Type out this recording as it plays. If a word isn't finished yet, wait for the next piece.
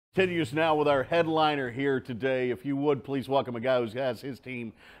Continues now with our headliner here today. If you would, please welcome a guy who has his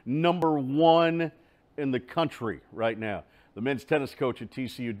team #1 in the country right now. The men's tennis coach at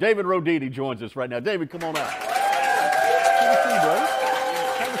TCU, David Roditi, joins us right now. David, come on out. Have a seat, brother.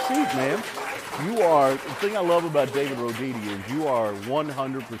 Have a seat, man. You are, the thing I love about David Roditi is you are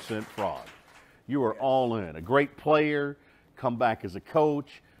 100% fraud. You are all in. A great player, come back as a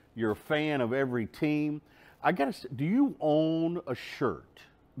coach. You're a fan of every team. I gotta say, do you own a shirt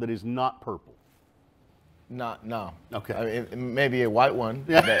that is not purple? No. Okay. I mean, maybe a white one.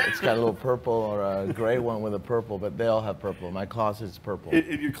 Yeah. It's got a little purple, or a gray one with a purple, but they all have purple. My closet is purple.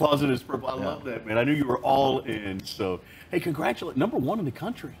 Your closet is purple. I love that, man. I knew you were all in. So, hey, congratulations. #1 in the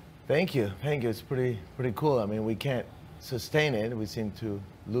country. Thank you. It's pretty cool. I mean, we can't sustain it. We seem to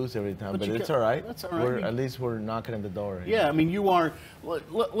lose every time, but it's all right. That's all right. At least we're knocking at the door. Yeah, I mean, you are.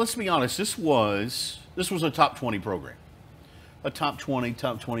 Let's be honest. This was a top 20 program. A top 20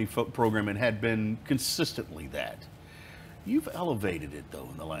 program, and had been consistently that. You've elevated it though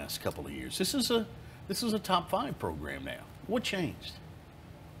in the last couple of years. This is a top 5 program now. What changed?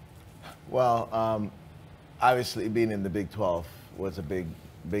 Well, obviously being in the Big 12 was a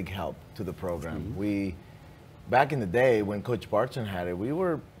big help to the program. Mm-hmm. We back in the day when Coach Barton had it, we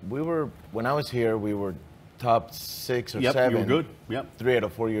were when I was here, we were top 6 or 7. You were good. Yep. 3 out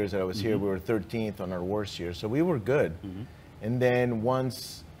of 4 years that I was here, we were 13th on our worst year, so we were good. Mm-hmm. And then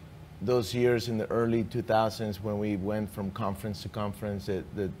once those years in the early 2000s when we went from conference to conference,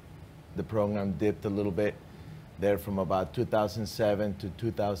 the program dipped a little bit. There from about 2007 to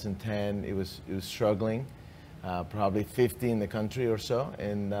 2010, it was struggling, probably 50 in the country or so.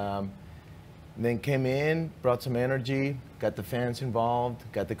 And then came in, brought some energy, got the fans involved,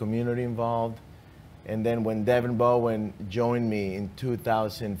 got the community involved. And then when Devin Bowen joined me in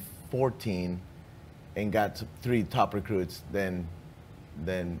 2014, and got 3 top recruits, then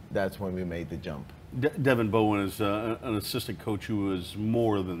that's when we made the jump. Devin Bowen is an assistant coach who is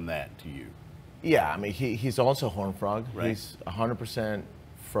more than that to you. Yeah, I mean, he's also Horned Frog. Right. He's 100%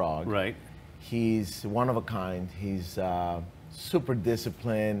 Frog. Right. He's one of a kind. He's super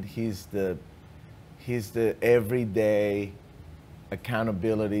disciplined. He's the everyday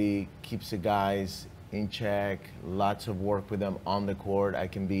accountability, keeps the guys in check, lots of work with them on the court. I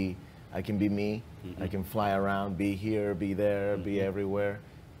can be me. Mm-hmm. I can fly around, be here, be there, be everywhere,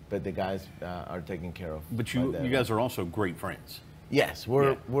 but the guys are taken care of. But you guys are also great friends. Yes, we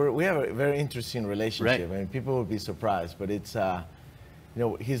have a very interesting relationship. Right. I mean, people would be surprised, but it's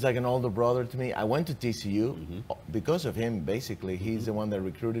he's like an older brother to me. I went to TCU because of him. Basically, he's the one that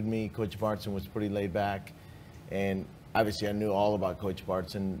recruited me. Coach Barton was pretty laid back, and obviously I knew all about Coach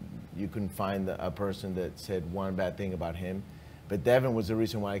Barton. You couldn't find a person that said one bad thing about him. But Devin was the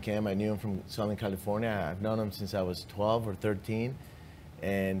reason why I came. I knew him from Southern California. I've known him since I was 12 or 13.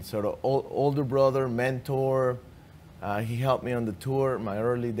 And sort of older brother, mentor. He helped me on the tour in my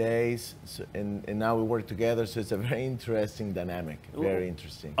early days. So, and now we work together, so it's a very interesting dynamic, very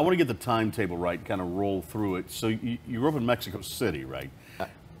interesting. I want to get the timetable right, kind of roll through it. So you grew up in Mexico City, right?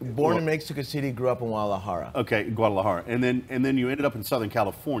 Born in Mexico City, grew up in Guadalajara. Okay, Guadalajara, and then you ended up in Southern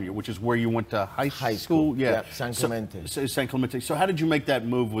California, which is where you went to high school. Yeah, yep, San Clemente. So San Clemente. So how did you make that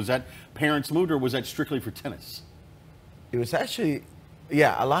move? Was that parents moved, or was that strictly for tennis? It was actually,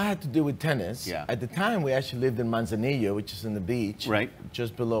 a lot had to do with tennis. Yeah. At the time, we actually lived in Manzanillo, which is in the beach, right,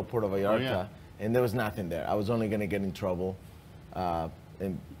 just below Puerto Vallarta, yeah. And there was nothing there. I was only going to get in trouble, and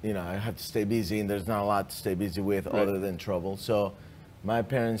I had to stay busy, and there's not a lot to stay busy with other than trouble. So my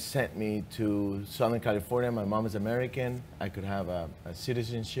parents sent me to Southern California. My mom is American. I could have a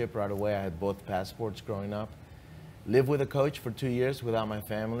citizenship right away. I had both passports growing up. Lived with a coach for 2 years without my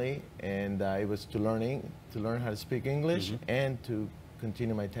family, and it was to learn how to speak English and to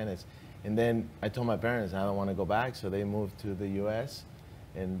continue my tennis. And then I told my parents I don't want to go back, so they moved to the U.S.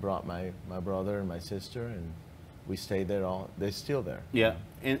 and brought my brother and my sister, and we stayed there they're still there. Yeah,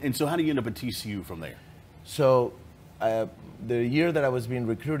 and so how do you end up at TCU from there? So the year that I was being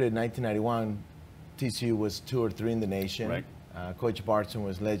recruited, 1991, TCU was 2 or 3 in the nation. Right. Coach Barton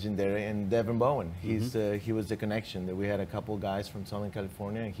was legendary, and Devin Bowen, he was the connection. That we had a couple guys from Southern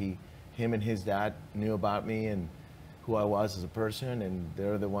California. Him and his dad knew about me and who I was as a person, and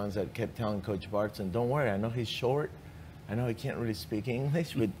they're the ones that kept telling Coach Barton, "Don't worry, I know he's short. I know he can't really speak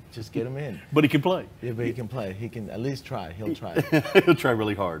English, but just get him in." But he can play. Yeah, but he can play. He can at least try. He'll try. He'll try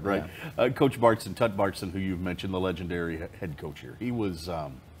really hard, right? Yeah. Coach Barton, Tut Barton, who you've mentioned, the legendary head coach here. He was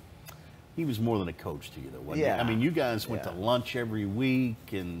more than a coach to you, though, wasn't he? I mean, you guys went to lunch every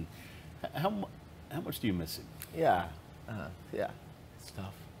week, and how much do you miss him? Yeah, it's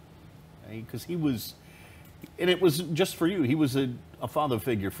tough. Because he was And it was just for you. He was a father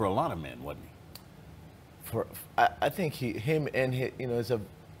figure for a lot of men, wasn't he? I think him and his, it's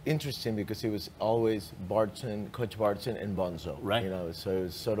interesting because he was always Coach Barton and Bonzo. Right. So it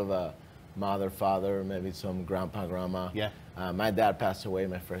was sort of a mother, father, maybe some grandpa, grandma. Yeah. My dad passed away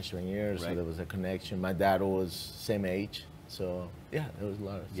my freshman year, so Right. there was a connection. My dad was same age, so yeah, there was a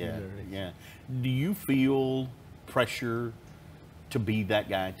lot of similarities. Yeah. Do you feel pressure to be that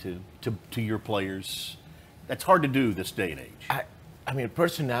guy to your players? That's hard to do this day and age. I mean,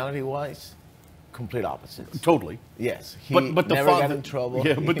 personality-wise, complete opposites. Totally. Yes, he But the never father, got in trouble.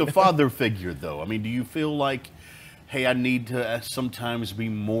 Yeah, but the father figure, though. I mean, do you feel like, hey, I need to sometimes be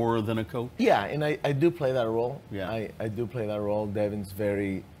more than a coach? Yeah, and I do play that role. Yeah. I do play that role. Devin's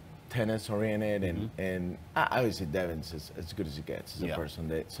very tennis-oriented, and I would say Devin's as good as he gets as a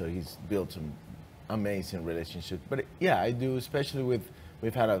person. So he's built some amazing relationships. But yeah, I do, especially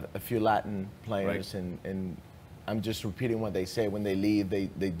we've had a few Latin players, Right. and I'm just repeating what they say. When they leave,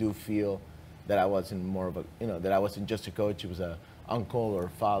 they do feel that I wasn't more of a, that I wasn't just a coach. It was a uncle or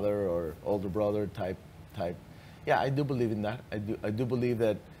father or older brother type. Yeah, I do believe in that. I do believe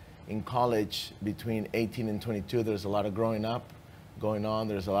that in college, between 18 and 22, there's a lot of growing up going on.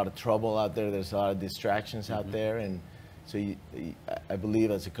 There's a lot of trouble out there. There's a lot of distractions out there. And so I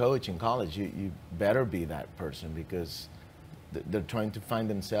believe as a coach in college, you better be that person because they're trying to find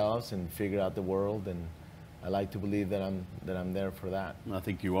themselves and figure out the world. And I like to believe that I'm there for that. I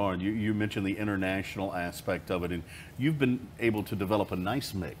think you are. You mentioned the international aspect of it, and you've been able to develop a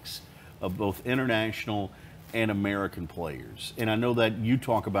nice mix of both international and American players. And I know that you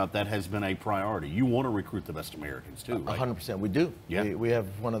talk about that has been a priority. You want to recruit the best Americans too, right? 100%. We do. Yeah. We have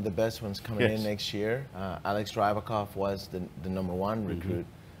one of the best ones coming in next year. Alex Rybakov was the #1 recruit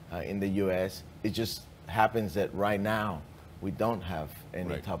in the U.S. It just happens that right now we don't have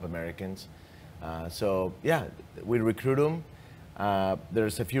any top Americans. So yeah, we recruit them.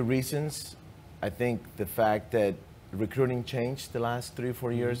 There's a few reasons. I think the fact that recruiting changed the last 3 or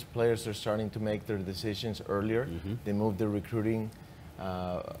 4 years. Players are starting to make their decisions earlier. They moved their recruiting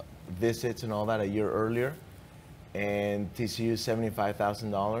visits and all that a year earlier. And TCU is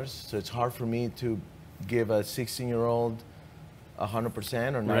 $75,000. So it's hard for me to give a 16-year-old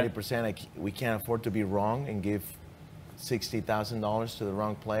 100% or 90%. We can't afford to be wrong and give $60,000 to the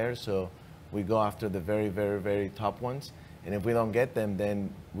wrong player. So we go after the very, very, very top ones. And if we don't get them,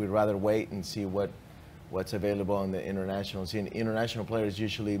 then we'd rather wait and see what's available on the international scene. International players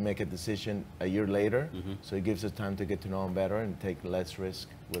usually make a decision a year later, so it gives us time to get to know them better and take less risk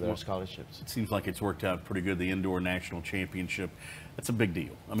with our scholarships. It seems like it's worked out pretty good, the indoor national championship. That's a big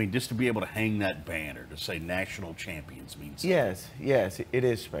deal. I mean, just to be able to hang that banner, to say national champions means something. Yes, it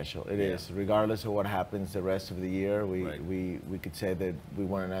is special. It is. Regardless of what happens the rest of the year, we could say that we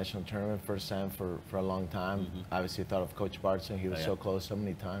won a national tournament first time for a long time. Obviously, thought of Coach Barton. He was so close so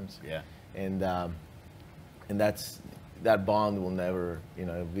many times. Yeah. And that bond will never,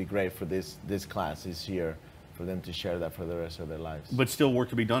 it'll be great for this class this year, for them to share that for the rest of their lives. But still work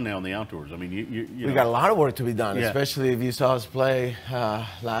to be done now in the outdoors. I mean, we got a lot of work to be done, especially if you saw us play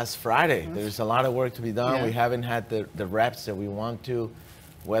last Friday. There's a lot of work to be done. We haven't had the reps that we want to.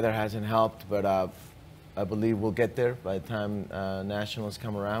 Weather hasn't helped, but I believe we'll get there by the time nationals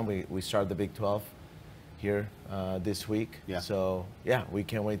come around. We start the Big 12 here this week. So yeah, we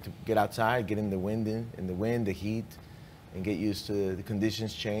can't wait to get outside, get in the wind, the heat, and get used to the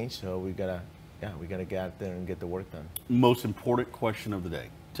conditions change. So we gotta get out there and get the work done. Most important question of the day.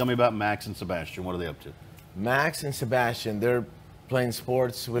 Tell me about Max and Sebastian. What are they up to? Max and Sebastian, they're playing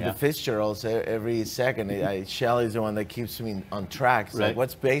sports with the Fitzgeralds every second. Shelly's the one that keeps me on track. It's like,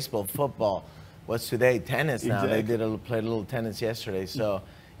 what's baseball, football? What's today? Tennis now. They played a little tennis yesterday. So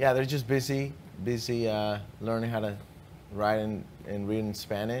yeah, they're just busy learning how to write and read in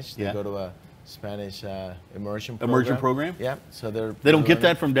Spanish. They go to a Spanish immersion program. Yeah. So they don't get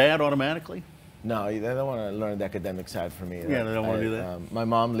that from Dad automatically? No, they don't want to learn the academic side from me. Yeah, they don't want to do that. My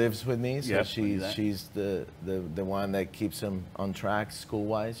mom lives with me, so she's the one that keeps them on track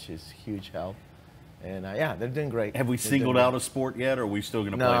school-wise. She's a huge help. And yeah, they're doing great. Have we singled out a sport yet, or are we still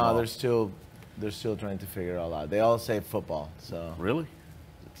going to play ball? No, they're still trying to figure it all out. They all say football. So really?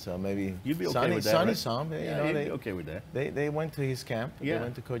 So maybe you'd be okay with that, Sonny right? Som, you'd be okay with that. They went to his camp. They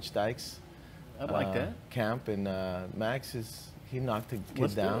went to Coach Dyke's camp, and Max he knocked the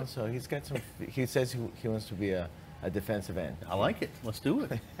kid down. So he's got some. He says he wants to be a defensive end. I like it. Let's do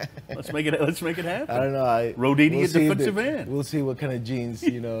it. Let's make it happen. I don't know. Roditi, a defensive end. We'll see what kind of genes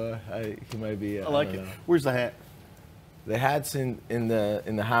he might be. I like it. Where's the hat? The hat's in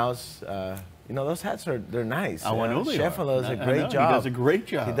the house. you know, those hats they're nice. Oh, I know they Chef are. does a I great know. job. He does a great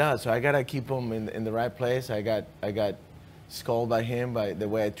job. He does. So I gotta keep them in the right place. I got scolded by him by the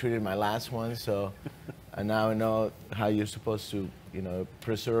way I treated my last one. So and now I know how you're supposed to, you know,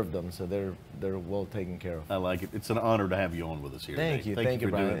 preserve them. So they're well taken care of. I like it. It's an honor to have you on with us here. Thank today. you. Thank you,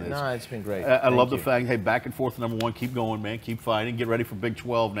 for doing Brian. this. No, it's been great. I love the you. fact, hey, back and forth, number one, keep going, man. Keep fighting. Get ready for Big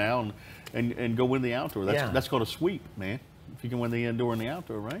 12 now and go win the outdoor. That's called a sweep, man. If you can win the indoor and the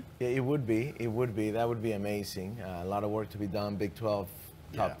outdoor, right? Yeah, it would be. It would be. That would be amazing. A lot of work to be done. Big 12,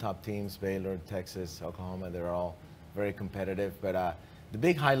 top teams, Baylor, Texas, Oklahoma, they're all very competitive. But the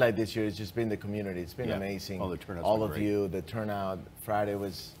big highlight this year has just been the community. It's been amazing. Oh, the turnout's all been of great. you, the turnout Friday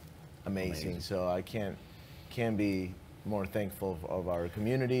was amazing. So I can't be more thankful of our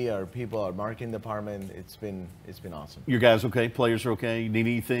community, our people, our marketing department. It's been awesome. Your guys okay? Players are okay? You need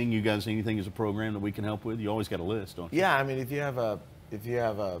anything? You guys need anything as a program that we can help with? You always got a list, don't you? Yeah, I mean, if you have a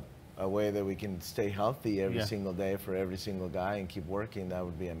way that we can stay healthy every single day for every single guy and keep working, that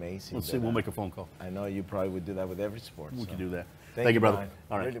would be amazing. Let's see. We'll make a phone call. I know you probably would do that with every sport. We can do that. Thank you, brother. Brian.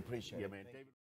 All right. Really appreciate it. Man.